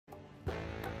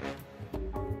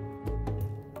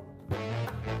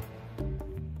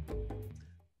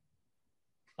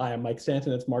Hi, I'm Mike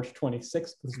Stanton. It's March 26th.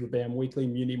 This is the BAM Weekly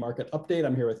Muni Market Update.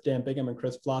 I'm here with Dan Bingham and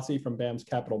Chris Flossie from BAM's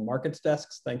Capital Markets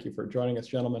Desks. Thank you for joining us,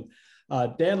 gentlemen.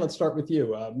 Dan, let's start with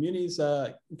you. Munis,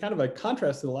 kind of a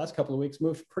contrast to the last couple of weeks,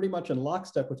 moved pretty much in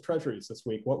lockstep with Treasuries this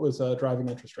week. What was driving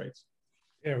interest rates?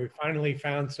 Yeah, we finally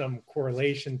found some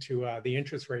correlation to the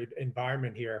interest rate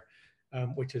environment here,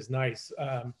 which is nice.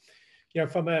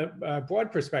 From a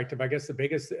broad perspective, I guess the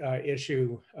biggest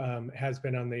issue has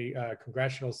been on the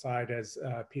congressional side as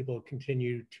people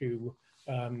continue to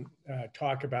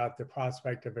talk about the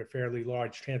prospect of a fairly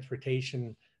large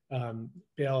transportation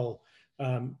bill.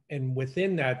 And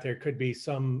within that, there could be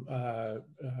some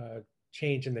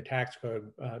change in the tax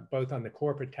code, both on the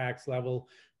corporate tax level,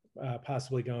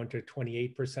 possibly going to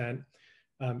 28%.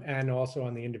 And also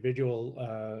on the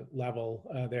individual level,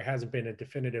 there hasn't been a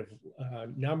definitive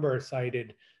number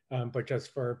cited, but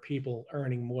just for people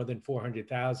earning more than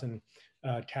 400,000,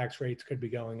 tax rates could be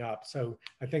going up. So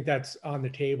I think that's on the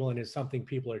table and is something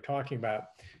people are talking about.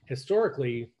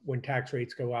 Historically, when tax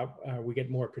rates go up, we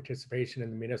get more participation in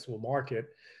the municipal market.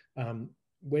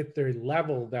 With the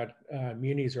level that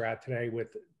munis are at today,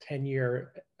 with the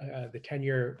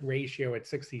 10-year ratio at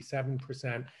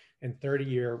 67%, and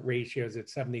 30-year ratios at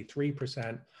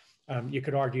 73%, you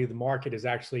could argue the market is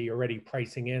actually already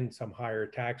pricing in some higher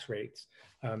tax rates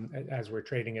as we're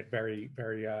trading at very,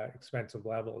 very expensive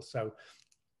levels. So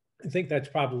I think that's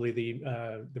probably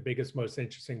the biggest, most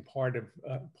interesting part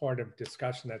of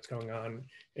discussion that's going on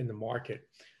in the market.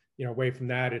 Away from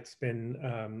that, it's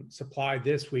been supply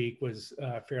this week was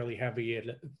fairly heavy at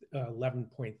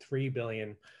 11.3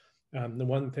 billion. The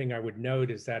one thing I would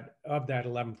note is that of that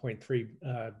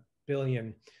 11.3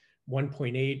 billion,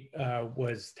 1.8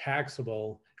 was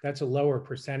taxable. That's a lower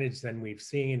percentage than we've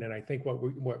seen. And I think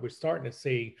what we're starting to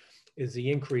see is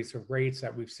the increase of rates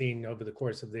that we've seen over the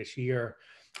course of this year.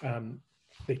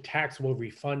 The taxable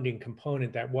refunding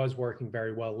component that was working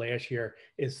very well last year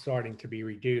is starting to be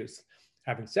reduced.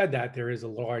 Having said that, there is a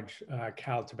large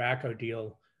Cal Tobacco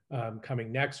deal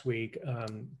coming next week.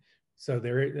 So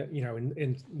there,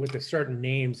 with the certain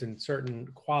names and certain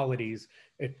qualities,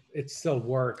 it still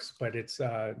works, but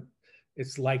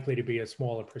it's likely to be a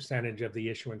smaller percentage of the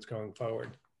issuance going forward.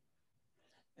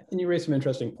 And you raised some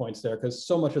interesting points there, because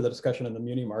so much of the discussion in the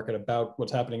muni market about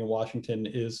what's happening in Washington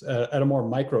is at a more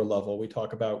micro level. We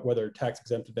talk about whether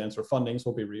tax-exempt advance or fundings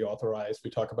will be reauthorized. We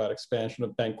talk about expansion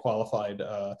of bank-qualified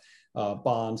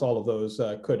bonds. All of those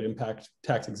could impact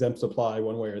tax-exempt supply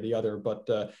one way or the other. But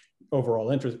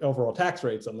overall tax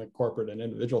rates on the corporate and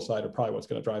individual side are probably what's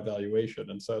going to drive valuation.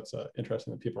 And so it's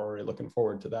interesting that people are already looking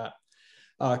forward to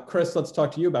that. Chris, let's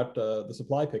talk to you about the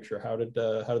supply picture. How did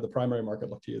the primary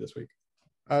market look to you this week?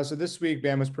 So this week,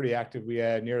 BAM was pretty active. We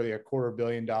had nearly $250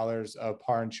 million of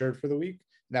par insured for the week.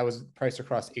 And that was priced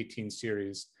across 18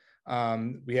 series.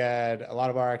 We had a lot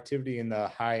of our activity in the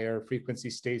higher frequency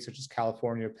states, such as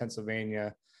California,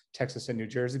 Pennsylvania, Texas, and New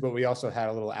Jersey, but we also had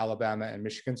a little Alabama and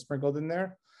Michigan sprinkled in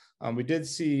there. We did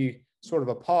see sort of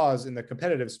a pause in the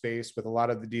competitive space with a lot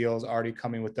of the deals already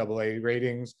coming with AA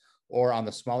ratings, or on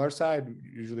the smaller side,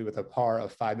 usually with a par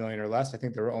of 5 million or less. I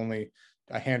think there were only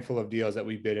a handful of deals that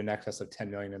we bid in excess of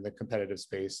 10 million in the competitive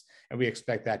space. And we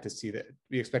expect to see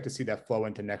that flow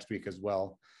into next week as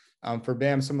well. For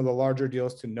BAM, some of the larger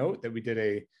deals to note that we did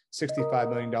a $65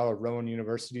 million Rowan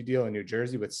University deal in New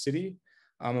Jersey with Citi.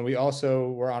 And we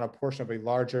also were on a portion of a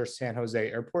larger San Jose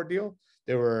airport deal.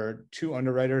 There were two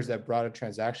underwriters that brought a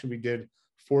transaction. We did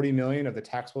 40 million of the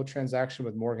taxable transaction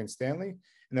with Morgan Stanley.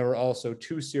 And there were also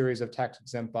two series of tax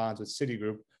exempt bonds with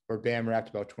Citigroup where BAM wrapped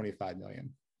about 25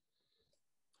 million.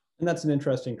 And that's an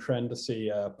interesting trend to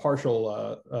see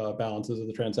partial balances of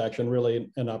the transaction,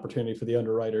 really an opportunity for the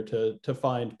underwriter to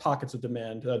find pockets of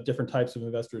demand, different types of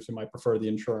investors who might prefer the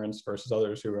insurance versus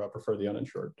others who prefer the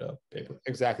uninsured paper.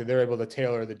 Exactly. They're able to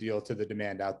tailor the deal to the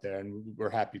demand out there, and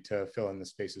we're happy to fill in the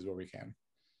spaces where we can.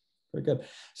 Very good.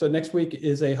 So next week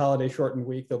is a holiday shortened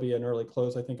week. There'll be an early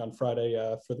close, I think, on Friday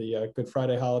for the Good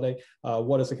Friday holiday.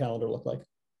 What does the calendar look like?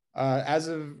 As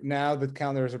of now, the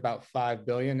calendar is about 5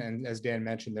 billion. And as Dan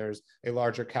mentioned, there's a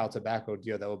larger Cal Tobacco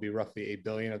deal that will be roughly 8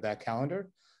 billion of that calendar.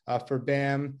 For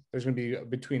BAM, there's going to be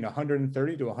between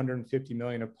 130 to 150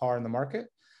 million of par in the market.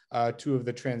 Two of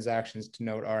the transactions to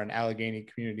note are in Allegheny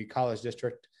Community College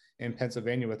District in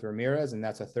Pennsylvania with Ramirez, and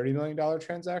that's a $30 million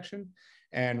transaction.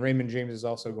 And Raymond James is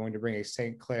also going to bring a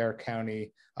St. Clair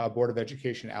County Board of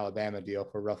Education Alabama deal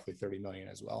for roughly 30 million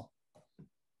as well.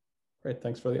 Great.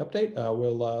 Thanks for the update.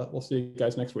 We'll see you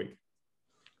guys next week.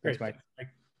 Thanks, Mike.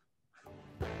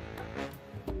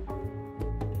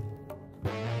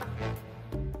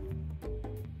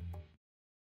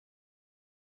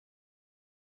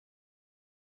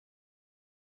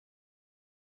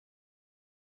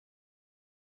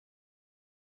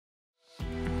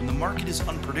 market is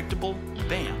unpredictable,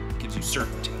 BAM gives you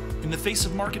certainty. In the face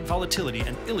of market volatility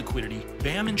and illiquidity,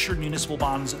 BAM insured municipal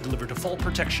bonds deliver default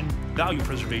protection, value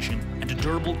preservation, and a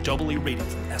durable AA rating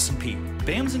from S&P.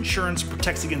 BAM's insurance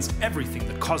protects against everything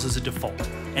that causes a default,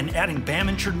 and adding BAM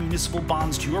insured municipal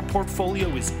bonds to your portfolio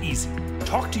is easy.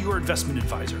 Talk to your investment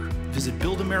advisor. Visit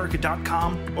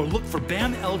buildamerica.com or look for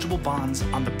BAM eligible bonds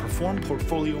on the Perform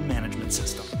Portfolio Management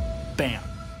System. BAM.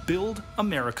 Build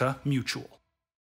America Mutual.